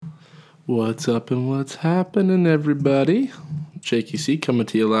What's up and what's happening, everybody? Jakey C coming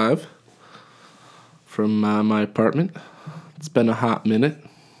to you live from my apartment. It's been a hot minute.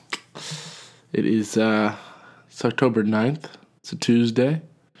 It is it's October 9th. It's a Tuesday.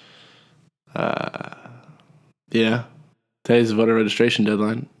 Yeah. Today's the voter registration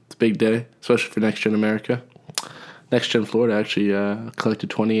deadline. It's a big day, especially for Next Gen America. Next Gen Florida actually collected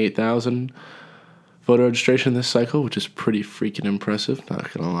 28,000 voter registration this cycle, which is pretty freaking impressive,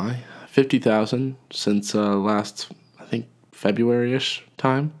 not gonna lie. 50,000 since last, I think, February-ish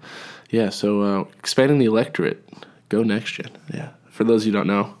time. Yeah, so expanding the electorate. Go Next Gen. Yeah. For those of you who don't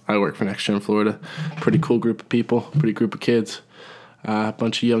know, I work for Next Gen Florida. Pretty cool group of people, pretty group of kids. A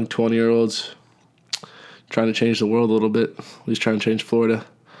bunch of young 20-year-olds trying to change the world a little bit. At least trying to change Florida.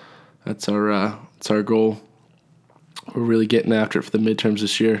 That's our goal. We're really getting after it for the midterms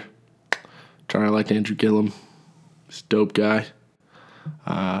this year. Trying to elect Andrew Gillum. He's a dope guy.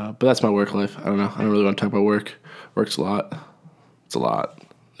 But that's my work life. I don't know. I don't really want to talk about work. Work's a lot. It's a lot.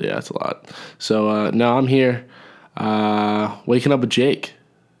 Yeah, it's a lot. So, no, I'm here waking up with Jake.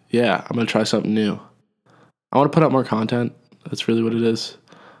 Yeah, I'm going to try something new. I want to put out more content. That's really what it is.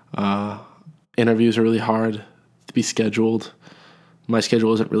 Interviews are really hard to be scheduled. My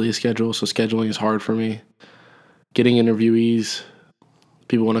schedule isn't really a schedule, so scheduling is hard for me. Getting interviewees.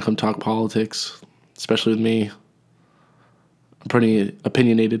 People want to come talk politics, especially with me. I'm pretty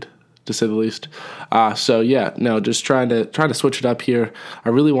opinionated, to say the least. Just trying to switch it up here. I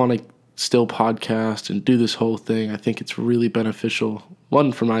really want to still podcast and do this whole thing. I think it's really beneficial.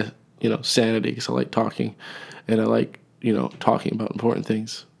 One, for my sanity, because I like talking, and I like talking about important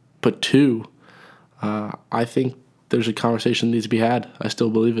things. But two, I think there's a conversation that needs to be had. I still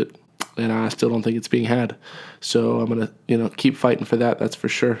believe it, and I still don't think it's being had. So I'm gonna keep fighting for that. That's for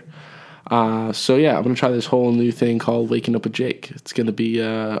sure. I'm going to try this whole new thing called Waking Up with Jake. It's going to be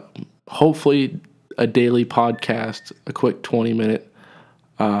hopefully a daily podcast, a quick 20-minute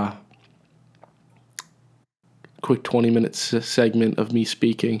segment of me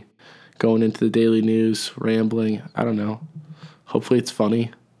speaking, going into the daily news, rambling. I don't know. Hopefully it's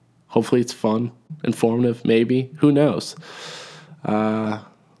funny. Hopefully it's fun, informative, maybe. Who knows? I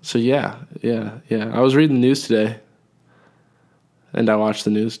was reading the news today. And I watch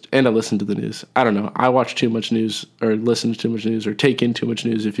the news, and I listen to the news. I don't know. I watch too much news, or listen to too much news, or take in too much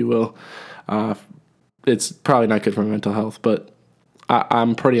news, if you will. It's probably not good for my mental health, but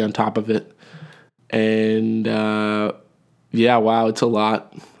I'm pretty on top of it. And, wow, it's a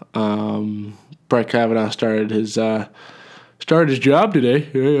lot. Brett Kavanaugh started his job today.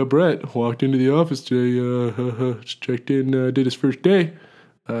 Hey, Brett walked into the office today, just checked in, did his first day.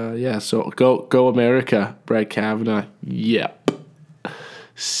 So go America, Brett Kavanaugh. Yep.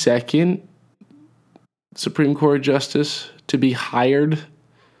 Second Supreme Court justice to be hired,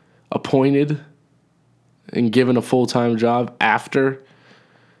 appointed, and given a full-time job after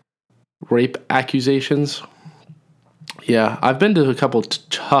rape accusations. Yeah, I've been to a couple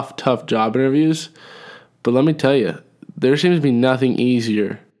tough job interviews, but let me tell you, there seems to be nothing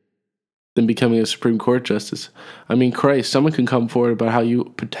easier than becoming a Supreme Court justice. I mean, Christ, someone can come forward about how you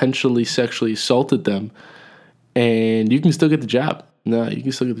potentially sexually assaulted them, and you can still get the job. No, you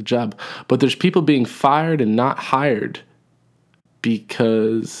can still get the job. But there's people being fired and not hired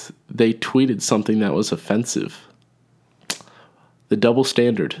because they tweeted something that was offensive. The double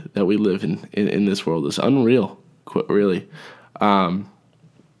standard that we live in this world is unreal, really. And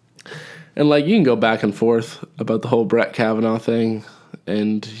you can go back and forth about the whole Brett Kavanaugh thing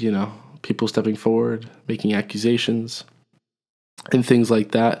and, people stepping forward, making accusations and things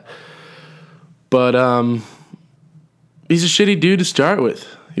like that. But, he's a shitty dude to start with.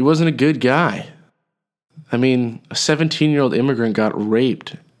 He wasn't a good guy. I mean, a 17-year-old immigrant got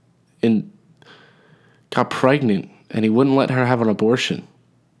raped and got pregnant, and he wouldn't let her have an abortion.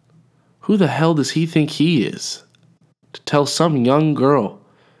 Who the hell does he think he is to tell some young girl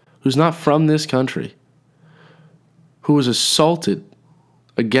who's not from this country, who was assaulted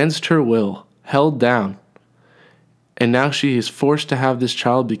against her will, held down, and now she is forced to have this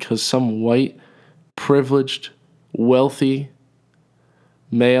child because some white, privileged, wealthy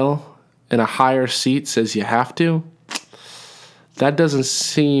male in a higher seat says you have to? That doesn't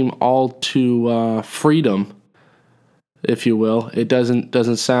seem all too freedom, if you will. It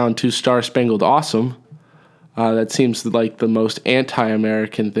doesn't sound too star-spangled awesome. That seems like the most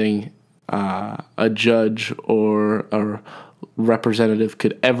anti-American thing a judge or a representative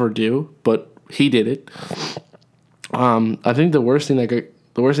could ever do, but he did it. I think the worst thing that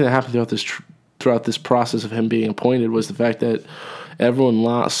happened throughout this process of him being appointed was the fact that everyone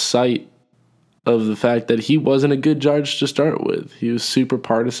lost sight of the fact that he wasn't a good judge to start with. He was super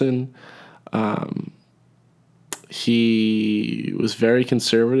partisan. He was very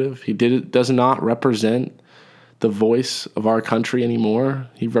conservative. Does not represent the voice of our country anymore.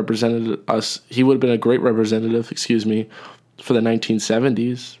 He represented us. He would have been a great representative, for the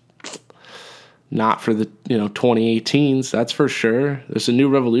 1970s. Not for the 2018s, that's for sure. There's a new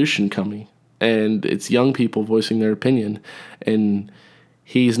revolution coming, and it's young people voicing their opinion. And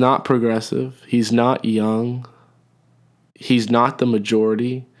he's not progressive. He's not young. He's not the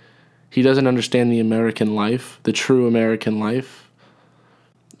majority. He doesn't understand the American life, the true American life.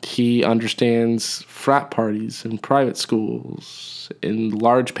 He understands frat parties and private schools and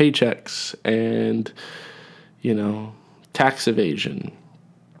large paychecks and, tax evasion.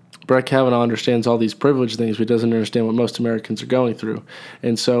 Brett Kavanaugh understands all these privilege things, but doesn't understand what most Americans are going through.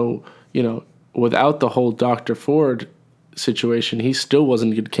 And so, without the whole Dr. Ford situation, he still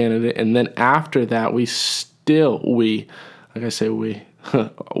wasn't a good candidate. And then after that, we did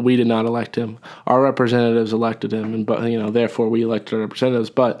not elect him. Our representatives elected him, and therefore we elected our representatives.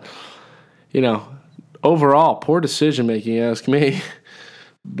 But, overall, poor decision making, ask me.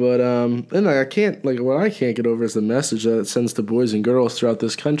 But what I can't get over is the message that it sends to boys and girls throughout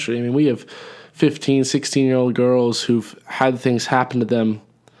this country. I mean, we have 15, 16-year-old girls who've had things happen to them,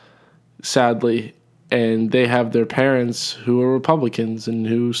 sadly, and they have their parents who are Republicans and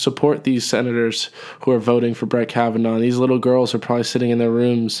who support these senators who are voting for Brett Kavanaugh. And these little girls are probably sitting in their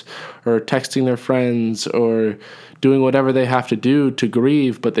rooms or texting their friends or doing whatever they have to do to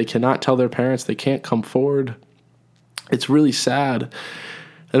grieve, but they cannot tell their parents. They can't come forward. It's really sad.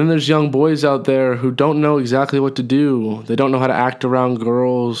 And then there's young boys out there who don't know exactly what to do. They don't know how to act around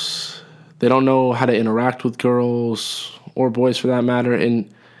girls. They don't know how to interact with girls or boys for that matter. And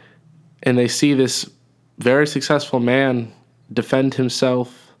they see this very successful man defend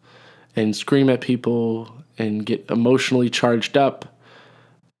himself and scream at people and get emotionally charged up.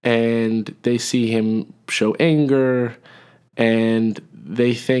 And they see him show anger, and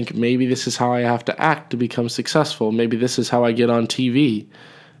they think, maybe this is how I have to act to become successful. Maybe this is how I get on TV.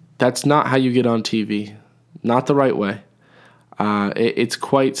 That's not how you get on TV. Not the right way. It's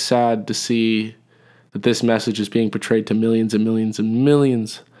quite sad to see that this message is being portrayed to millions and millions and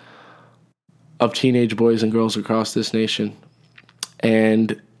millions of teenage boys and girls across this nation.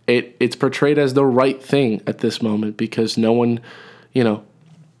 And it's portrayed as the right thing at this moment because no one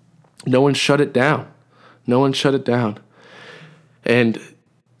shut it down. No one shut it down. And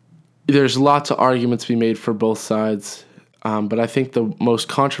there's lots of arguments to be made for both sides. But I think the most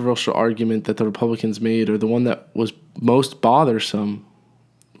controversial argument that the Republicans made, or the one that was most bothersome,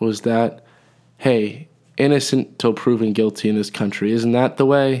 was that, hey, innocent till proven guilty in this country. Isn't that the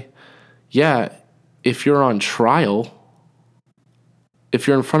way? Yeah, if you're on trial, if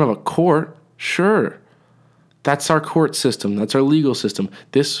you're in front of a court, sure. That's our court system. That's our legal system.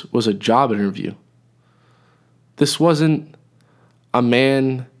 This was a job interview. This wasn't a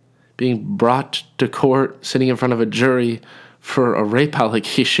man being brought to court, sitting in front of a jury for a rape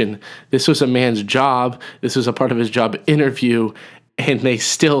allegation. This was a man's job. This was a part of his job interview, and they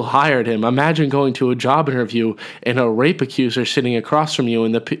still hired him. Imagine going to a job interview and a rape accuser sitting across from you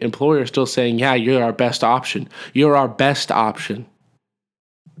and the employer still saying, yeah, you're our best option. You're our best option.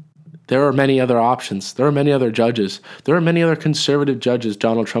 There are many other options. There are many other judges. There are many other conservative judges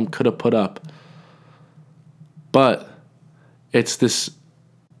Donald Trump could have put up. But it's this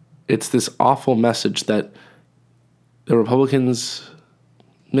awful message that the Republicans,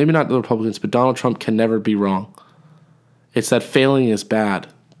 maybe not the Republicans, but Donald Trump can never be wrong. It's that failing is bad.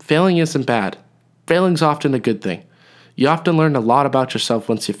 Failing isn't bad. Failing's often a good thing. You often learn a lot about yourself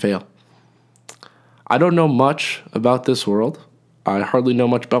once you fail. I don't know much about this world. I hardly know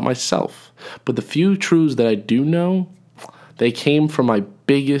much about myself. But the few truths that I do know, they came from my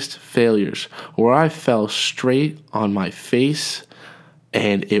biggest failures, where I fell straight on my face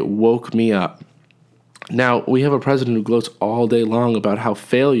and it woke me up. Now, we have a president who gloats all day long about how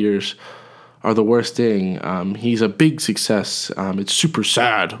failures are the worst thing. He's a big success. It's super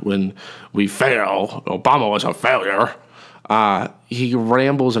sad when we fail. Obama was a failure. He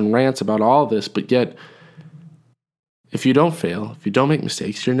rambles and rants about all this, but yet, if you don't fail, if you don't make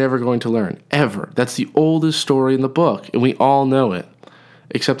mistakes, you're never going to learn, ever. That's the oldest story in the book, and we all know it.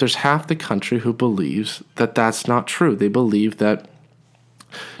 Except there's half the country who believes that that's not true. They believe that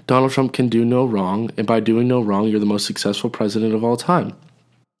Donald Trump can do no wrong, and by doing no wrong, you're the most successful president of all time.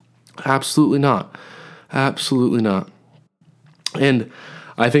 Absolutely not. Absolutely not. And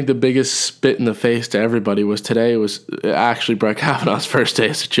I think the biggest spit in the face to everybody was actually Brett Kavanaugh's first day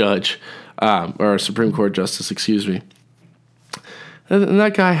as a judge, or a Supreme Court justice, excuse me. And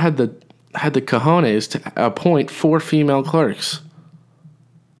that guy had the had the cojones to appoint 4 female clerks.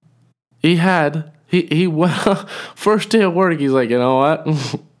 He first day of work, he's like, you know what?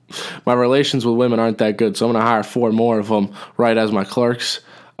 My relations with women aren't that good, so I'm going to hire 4 more of them right as my clerks.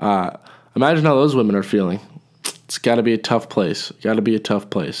 Imagine how those women are feeling. It's got to be a tough place. That's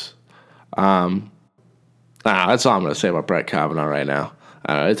all I'm going to say about Brett Kavanaugh right now.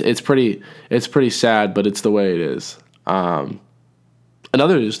 It's pretty sad, but it's the way it is. Another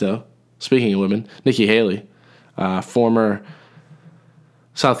news, though, speaking of women, Nikki Haley, former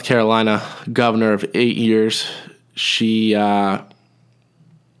South Carolina governor of 8 years. She is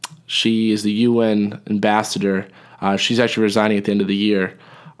the UN ambassador. She's actually resigning at the end of the year.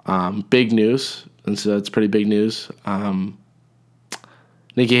 Big news, and so it's pretty big news.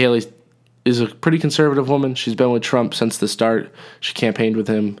 Nikki Haley is a pretty conservative woman. She's been with Trump since the start. She campaigned with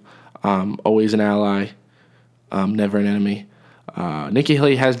him, always an ally, never an enemy. Nikki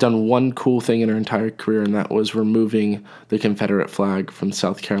Haley has done one cool thing in her entire career, and that was removing the Confederate flag from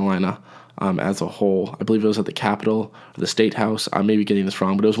South Carolina as a whole. I believe it was at the Capitol or the State House. I may be getting this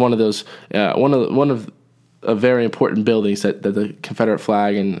wrong, but it was one of those one of a very important buildings that the Confederate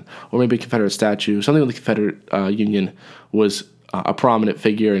flag or maybe a Confederate statue, something with the Confederate Union was a prominent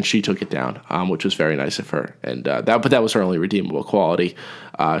figure, and she took it down, which was very nice of her. And that was her only redeemable quality.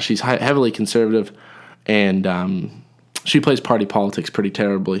 She's heavily conservative, and she plays party politics pretty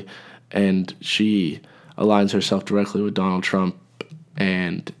terribly, and she aligns herself directly with Donald Trump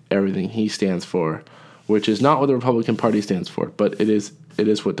and everything he stands for, which is not what the Republican Party stands for, but it is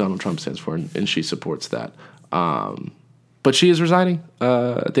what Donald Trump stands for, and she supports that. But she is resigning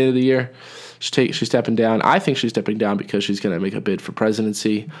at the end of the year. She's stepping down. I think she's stepping down because she's going to make a bid for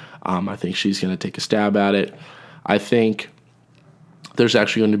presidency. I think she's going to take a stab at it. I think there's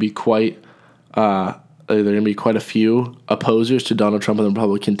actually going to be quite a few opposers to Donald Trump on the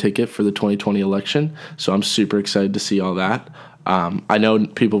Republican ticket for the 2020 election. So I'm super excited to see all that. I know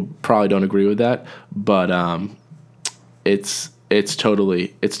people probably don't agree with that, but it's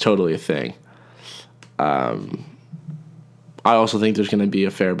totally a thing. I also think there's going to be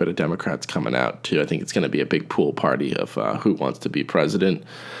a fair bit of Democrats coming out too. I think it's going to be a big pool party of who wants to be president,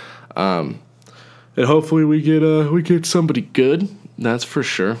 and hopefully we get somebody good. That's for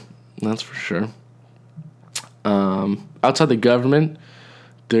sure. Outside the government,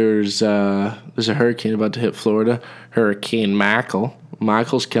 there's a hurricane about to hit Florida. Hurricane Michael.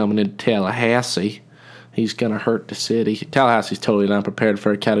 Michael's coming into Tallahassee. He's gonna hurt the city. Tallahassee's totally not prepared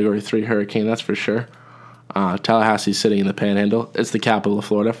for a Category 3 hurricane. That's for sure. Tallahassee's sitting in the Panhandle. It's the capital of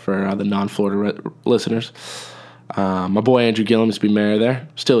Florida for the non-Florida listeners. My boy Andrew Gillum used to be mayor there.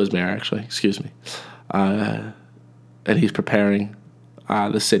 Still is mayor, actually. Excuse me. And he's preparing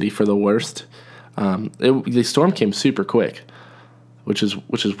the city for the worst. The storm came super quick, which is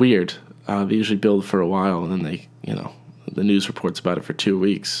weird. They usually build for a while, and then the news reports about it for 2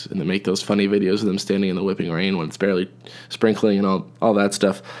 weeks, and they make those funny videos of them standing in the whipping rain when it's barely sprinkling and all that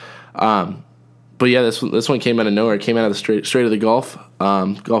stuff. But yeah, this one came out of nowhere. It came out of the Strait of the Gulf,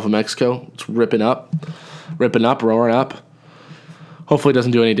 Gulf of Mexico. It's ripping up, roaring up. Hopefully it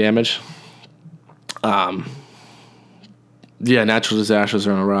doesn't do any damage. Yeah, natural disasters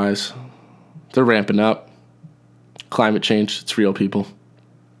are on a rise. They're ramping up. Climate change, it's real, people.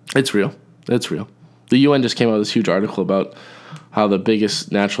 It's real. The UN just came out with this huge article about how the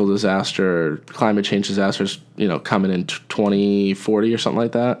biggest natural disaster, climate change disasters, coming in 2040 or something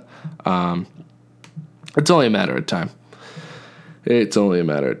like that. It's only a matter of time. We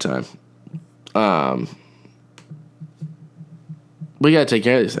gotta take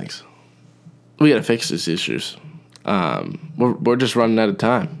care of these things. We gotta fix these issues. We're just running out of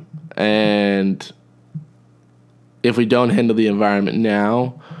time. And if we don't handle the environment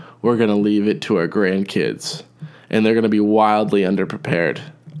now, we're going to leave it to our grandkids. And they're going to be wildly underprepared.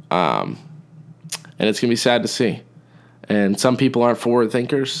 And it's going to be sad to see. And some people aren't forward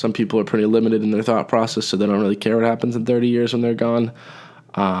thinkers. Some people are pretty limited in their thought process, so they don't really care what happens in 30 years when they're gone.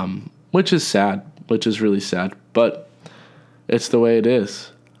 Which is sad. Which is really sad. But it's the way it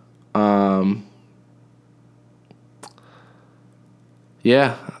is.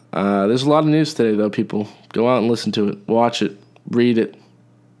 Yeah. There's a lot of news today, though, people. Go out and listen to it. Watch it. Read it.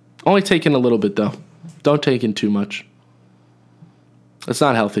 Only take in a little bit, though. Don't take in too much. It's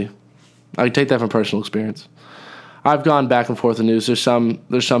not healthy. I take that from personal experience. I've gone back and forth in news. There's some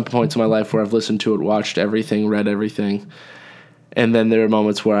points in my life where I've listened to it, watched everything, read everything. And then there are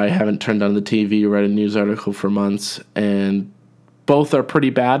moments where I haven't turned on the TV or read a news article for months. And both are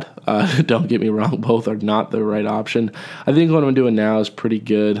pretty bad. Don't get me wrong. Both are not the right option. I think what I'm doing now is pretty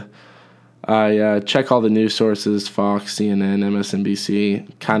good. I check all the news sources, Fox, CNN,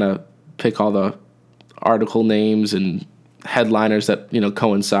 MSNBC, kind of pick all the article names and headliners that,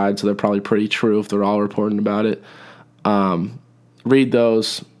 coincide, so they're probably pretty true if they're all reporting about it. Read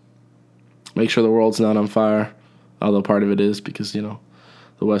those. Make sure the world's not on fire, although part of it is because, the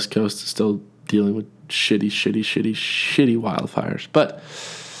West Coast is still dealing with shitty wildfires.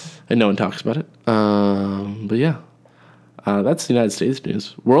 And no one talks about it. But yeah, that's the United States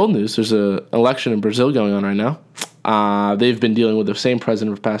news. World news, there's an election in Brazil going on right now. They've been dealing with the same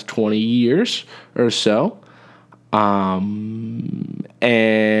president for the past 20 years or so. And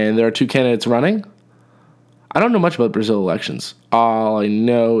there are two candidates running. I don't know much about Brazil elections. All I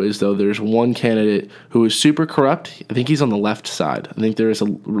know is, though, there's one candidate who is super corrupt. I think he's on the left side. I think there is a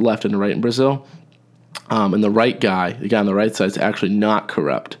left and a right in Brazil. And the guy on the right side is actually not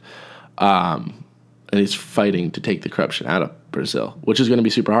corrupt. And he's fighting to take the corruption out of Brazil, which is going to be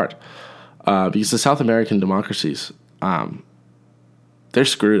super hard. Because the South American democracies, they're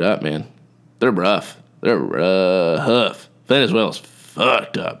screwed up, man. They're rough. They're rough. Venezuela's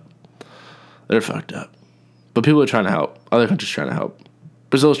fucked up. They're fucked up. But people are trying to help. Other countries are trying to help.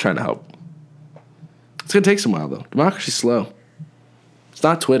 Brazil's trying to help. It's going to take some while, though. Democracy's slow. It's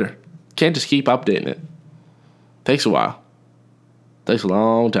not Twitter. Can't just keep updating it. Takes a while. Takes a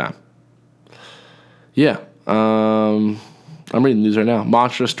long time. Yeah. I'm reading the news right now.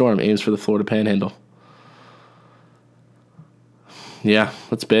 Monstrous storm aims for the Florida Panhandle. Yeah,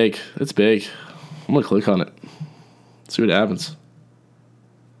 that's big. It's big. I'm going to click on it. See what happens.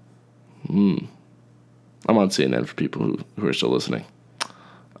 I'm on CNN for people who are still listening.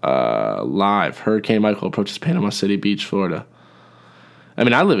 Live. Hurricane Michael approaches Panama City Beach, Florida. I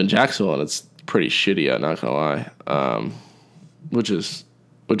mean, I live in Jacksonville, and it's pretty shitty, I'm not going to lie. Which is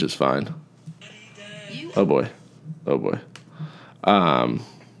fine. Oh, boy.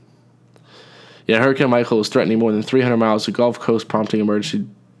 Yeah, Hurricane Michael is threatening more than 300 miles of Gulf Coast, prompting emergency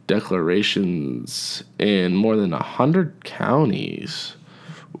declarations in more than 100 counties.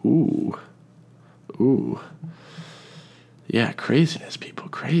 Ooh. Yeah, craziness, people.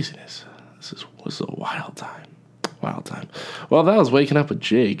 Craziness. This was a wild time. Well, that was Waking Up with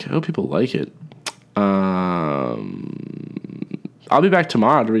Jake. I hope people like it. I'll be back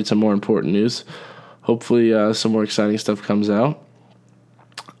tomorrow to read some more important news. Hopefully some more exciting stuff comes out.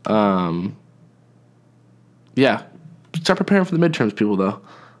 Yeah. Start preparing for the midterms, people, though.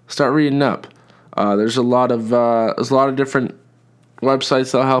 Start reading up. There's a lot of different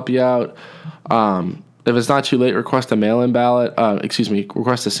websites that'll help you out. If it's not too late, request a mail-in ballot.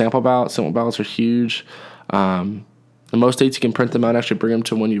 Request a sample ballot. Sample ballots are huge. In most states, you can print them out and actually bring them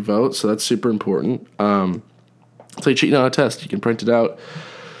to when you vote, so that's super important. It's like cheating on a test. You can print it out,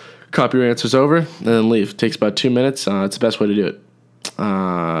 copy your answers over, and then leave. It takes about 2 minutes. It's the best way to do it.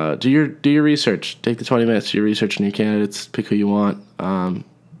 Do your research. Take the 20 minutes. Do your research on your candidates. Pick who you want.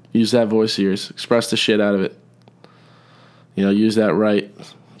 Use that voice of yours. Express the shit out of it. Use that right.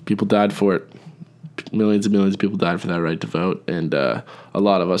 People died for it. Millions and millions of people died for that right to vote, and a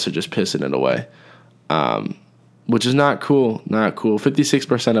lot of us are just pissing it away, which is not cool.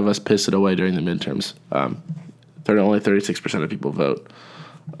 56% of us piss it away during the midterms. Only 36% of people vote.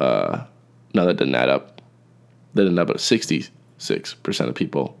 No, that didn't add up. That didn't add up. 66% of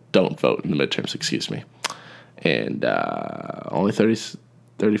people don't vote in the midterms, excuse me. And only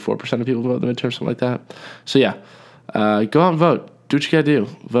 34% of people vote in the midterms, something like that. So, yeah, go out and vote. Do what you got to do.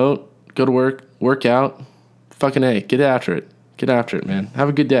 Vote. Go to work out. Fucking A. Get after it. Get after it, man. Have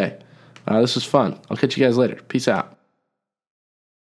a good day. This was fun. I'll catch you guys later. Peace out.